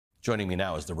Joining me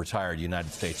now is the retired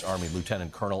United States Army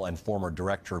Lieutenant Colonel and former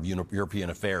Director of European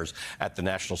Affairs at the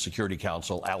National Security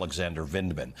Council, Alexander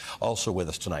Vindman. Also with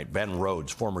us tonight, Ben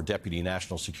Rhodes, former Deputy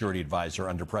National Security Advisor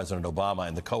under President Obama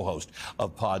and the co-host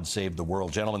of Pod Save the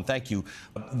World. Gentlemen, thank you.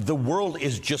 The world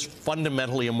is just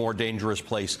fundamentally a more dangerous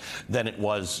place than it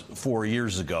was 4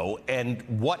 years ago. And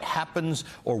what happens,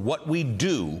 or what we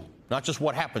do, not just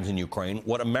what happens in Ukraine,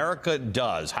 what America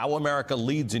does, how America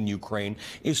leads in Ukraine,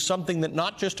 is something that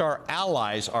not just our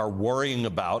allies are worrying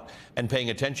about and paying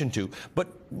attention to, but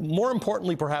more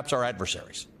importantly, perhaps our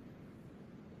adversaries.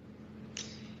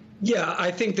 Yeah,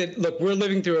 I think that, look, we're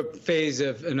living through a phase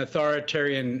of an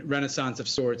authoritarian renaissance of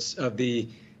sorts of the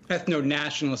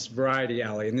ethno-nationalist variety,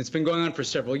 Ali, and it's been going on for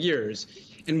several years.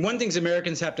 And one thing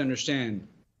Americans have to understand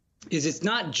is it's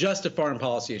not just a foreign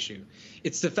policy issue.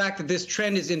 It's the fact that this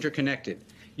trend is interconnected.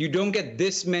 You don't get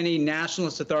this many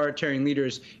nationalist authoritarian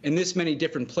leaders in this many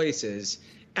different places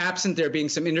absent there being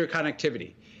some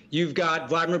interconnectivity. You've got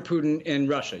Vladimir Putin in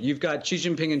Russia. You've got Xi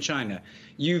Jinping in China.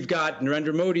 You've got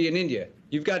Narendra Modi in India.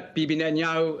 You've got Bibi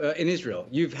Netanyahu in Israel.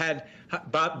 You've had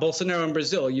Bolsonaro in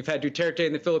Brazil. You've had Duterte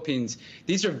in the Philippines.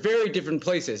 These are very different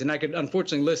places, and I could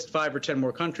unfortunately list 5 or 10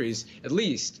 more countries at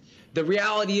least. The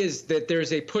reality is that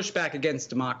there's a pushback against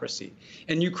democracy,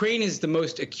 and Ukraine is the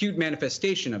most acute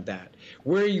manifestation of that,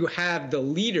 where you have the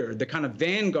leader, the kind of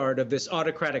vanguard of this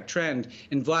autocratic trend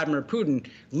in Vladimir Putin,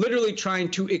 literally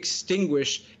trying to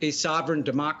extinguish a sovereign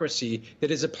democracy that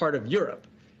is a part of Europe.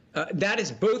 That is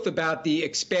both about the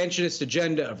expansionist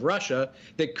agenda of Russia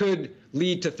that could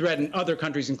lead to threaten other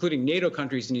countries, including NATO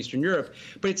countries in Eastern Europe,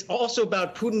 but it's also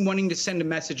about Putin wanting to send a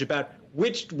message about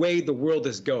which way the world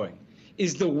is going.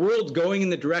 Is the world going in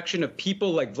the direction of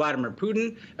people like Vladimir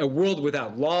Putin, a world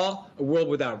without law, a world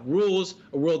without rules,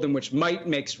 a world in which might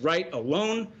makes right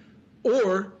alone?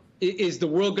 Or is the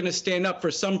world going to stand up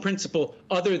for some principle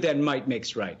other than might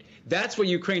makes right? That's what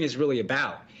Ukraine is really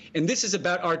about. And this is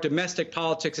about our domestic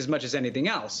politics as much as anything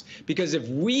else, because if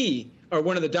we are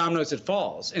one of the dominoes that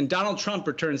falls and Donald Trump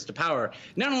returns to power,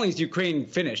 not only is Ukraine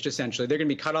finished, essentially, they're going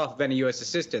to be cut off of any U.S.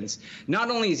 assistance.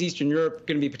 Not only is Eastern Europe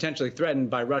going to be potentially threatened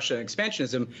by Russian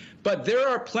expansionism, but there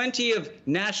are plenty of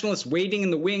nationalists waiting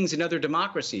in the wings in other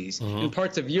democracies in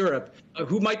parts of Europe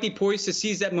who might be poised to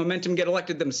seize that momentum and get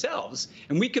elected themselves.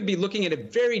 And we could be looking at a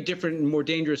very different and more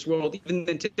dangerous world even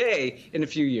than today in a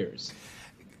few years.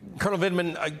 Colonel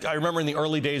Vindman, I remember in the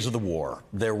early days of the war,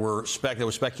 there was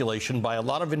speculation by a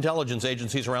lot of intelligence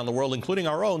agencies around the world, including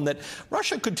our own, that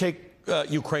Russia could take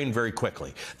Ukraine very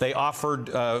quickly. They offered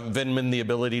Vindman the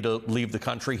ability to leave the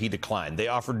country. He declined. They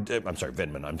offered, I'm sorry,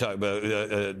 Vindman, I'm talking about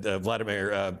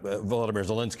Vladimir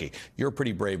Zelensky. You're a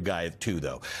pretty brave guy, too,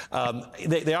 though.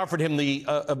 They offered him the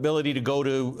ability to go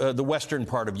to the western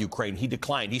part of Ukraine. He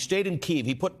declined. He stayed in Kyiv.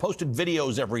 He posted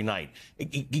videos every night.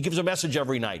 He gives a message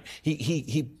every night.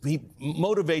 He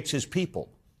motivates his people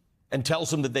and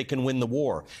tells them that they can win the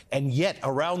war. And yet,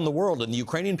 around the world, and the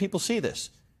Ukrainian people see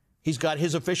this, he's got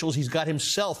his officials, he's got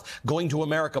himself going to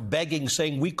America begging,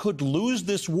 saying, we could lose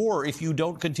this war if you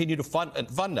don't continue to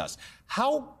fund us.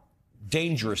 How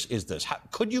dangerous is this?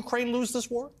 Could Ukraine lose this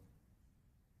war?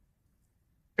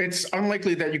 It's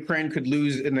unlikely that Ukraine could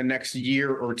lose in the next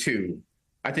year or two.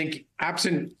 I think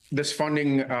absent this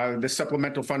funding, this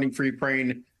supplemental funding for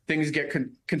Ukraine, things get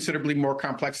considerably more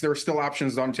complex. There are still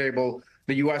options on the table.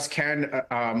 The U.S. can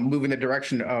move in the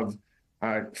direction of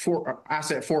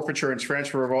asset forfeiture and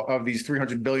transfer of these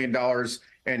 $300 billion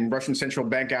in Russian central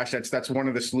bank assets. That's one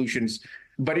of the solutions.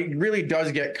 But it really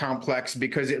does get complex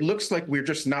because it looks like we're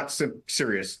just not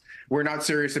serious. We're not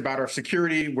serious about our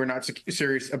security. We're not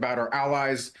serious about our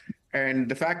allies. And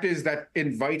the fact is that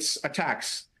invites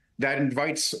attacks. That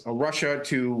invites Russia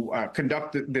to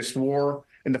conduct this war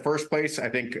in the first place. I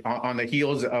think on the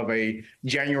heels of a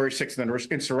January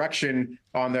 6th insurrection,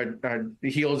 on the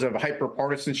heels of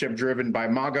hyper-partisanship driven by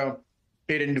MAGA,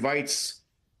 it invites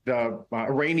the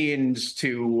Iranians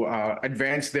to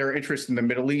advance their interests in the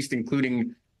Middle East,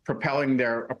 including propelling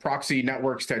their proxy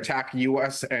networks to attack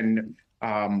U.S. and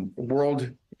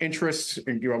world interests.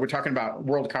 We're talking about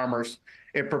world commerce.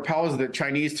 It propels the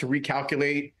Chinese to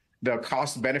recalculate the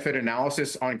cost-benefit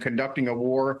analysis on conducting a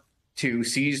war to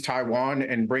seize Taiwan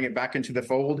and bring it back into the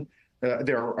fold.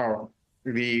 There are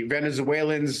the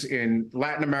Venezuelans in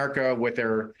Latin America with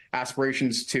their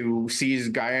aspirations to seize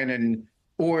Guyanan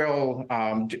oil,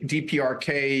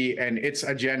 DPRK and its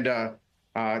agenda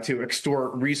to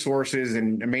extort resources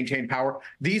and maintain power.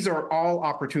 These are all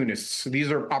opportunists. These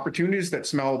are opportunists that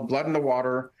smell blood in the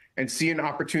water and see an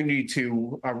opportunity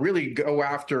to really go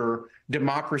after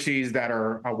democracies that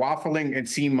are waffling and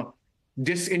seem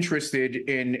disinterested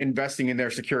in investing in their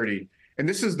security. And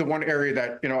this is the one area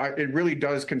that, it really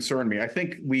does concern me. I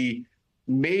think we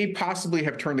may possibly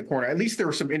have turned the corner. At least there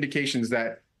are some indications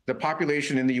that the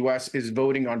population in the U.S. is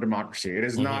voting on democracy. It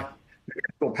is not the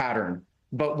typical pattern,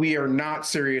 but we are not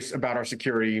serious about our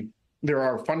security. There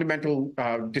are fundamental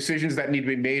decisions that need to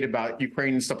be made about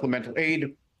Ukraine's supplemental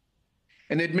aid.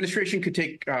 And the administration could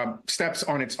take steps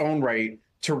on its own right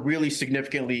to really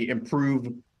significantly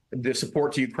improve the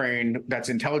support to Ukraine. That's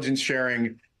intelligence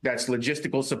sharing, that's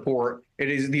logistical support.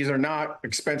 These are not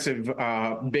expensive,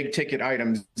 big ticket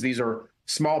items. These are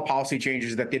small policy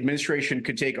changes that the administration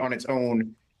could take on its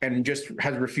own, and just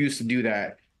has refused to do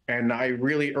that. And I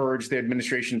really urge the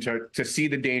administration to see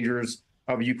the dangers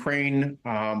of Ukraine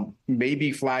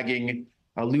maybe flagging,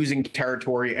 losing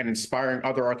territory, and inspiring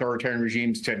other authoritarian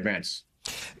regimes to advance.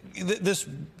 This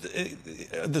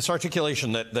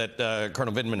articulation that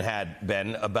Colonel Vindman had,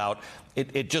 Ben, about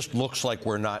it just looks like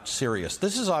we're not serious.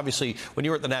 This is obviously, when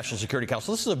you were at the National Security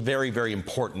Council, this is a very, very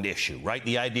important issue, right?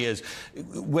 The idea is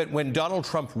when Donald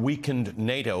Trump weakened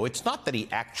NATO, it's not that he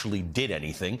actually did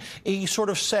anything. He sort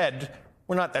of said,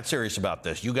 we're not that serious about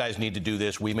this. You guys need to do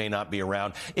this. We may not be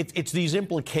around. It's these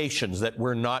implications that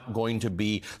we're not going to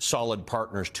be solid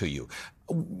partners to you.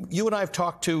 You and I have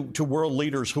talked to world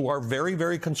leaders who are very,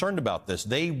 very concerned about this.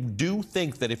 They do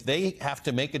think that if they have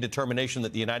to make a determination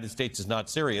that the United States is not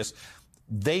serious,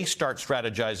 they start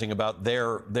strategizing about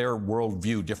their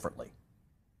worldview differently.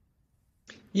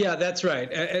 Yeah, that's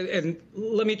right. And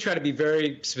let me try to be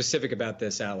very specific about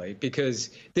this, Ali, because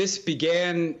this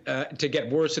began to get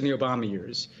worse in the Obama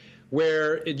years,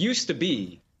 where it used to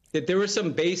be that there were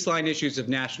some baseline issues of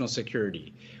national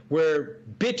security where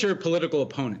bitter political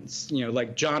opponents,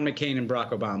 like John McCain and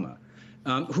Barack Obama,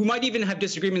 who might even have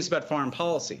disagreements about foreign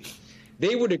policy,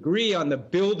 they would agree on the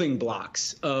building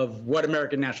blocks of what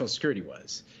American national security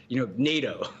was.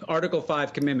 NATO, Article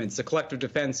 5 commitments, the collective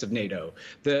defense of NATO,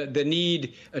 the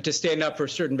need to stand up for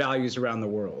certain values around the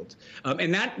world.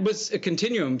 And that was a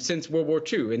continuum since World War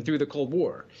II and through the Cold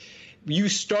War. You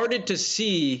started to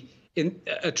see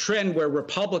a trend where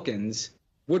Republicans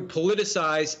would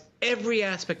politicize every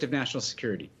aspect of national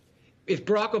security. If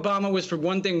Barack Obama was for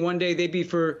one thing one day, they'd be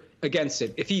against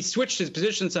it. If he switched his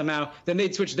position somehow, then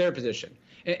they'd switch their position.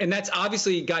 And that's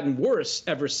obviously gotten worse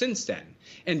ever since then.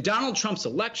 And Donald Trump's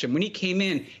election, when he came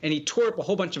in and he tore up a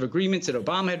whole bunch of agreements that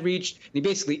Obama had reached, and he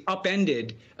basically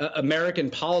upended American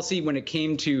policy when it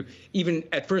came to even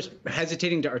at first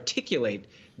hesitating to articulate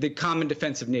the common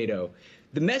defense of NATO.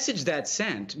 The message that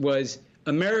sent was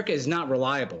America is not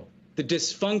reliable. The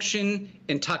dysfunction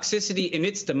and toxicity in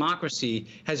its democracy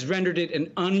has rendered it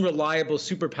an unreliable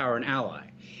superpower and ally.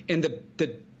 And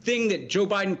the thing that Joe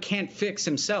Biden can't fix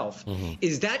himself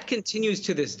is that continues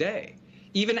to this day.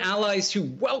 Even allies who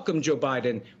welcome Joe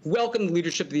Biden, welcome the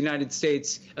leadership of the United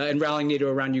States and rallying NATO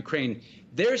around Ukraine,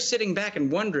 they're sitting back and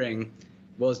wondering,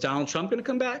 well, is Donald Trump going to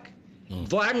come back?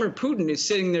 Vladimir Putin is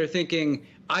sitting there thinking,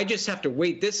 I just have to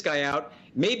wait this guy out.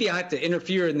 Maybe I have to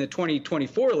interfere in the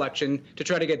 2024 election to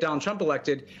try to get Donald Trump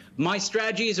elected. My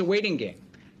strategy is a waiting game.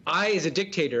 I, as a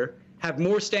dictator, have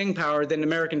more staying power than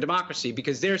American democracy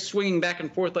because they're swinging back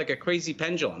and forth like a crazy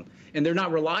pendulum, and they're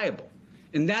not reliable.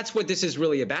 And that's what this is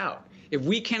really about. If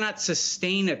we cannot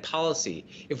sustain a policy,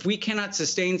 if we cannot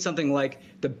sustain something like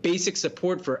the basic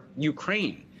support for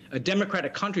Ukraine, a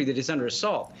democratic country that is under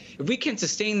assault, if we can't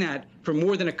sustain that for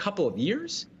more than a couple of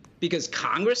years because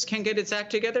Congress can't get its act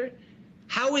together,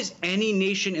 how is any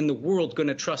nation in the world going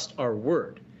to trust our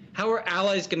word? How are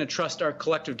allies going to trust our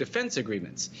collective defense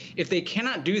agreements? If they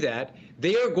cannot do that,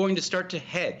 they are going to start to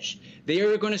hedge. They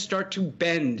are going to start to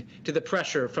bend to the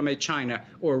pressure from a China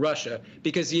or Russia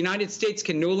because the United States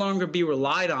can no longer be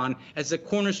relied on as the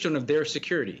cornerstone of their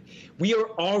security. We are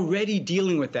already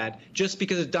dealing with that just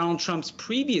because of Donald Trump's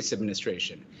previous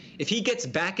administration. If he gets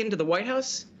back into the White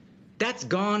House, that's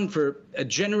gone for a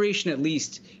generation at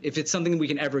least if it's something we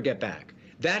can ever get back.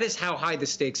 That is how high the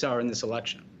stakes are in this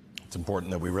election. It's important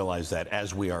that we realize that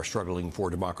as we are struggling for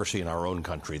democracy in our own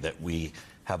country, that we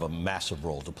have a massive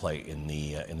role to play in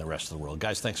the rest of the world.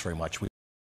 Guys, thanks very much.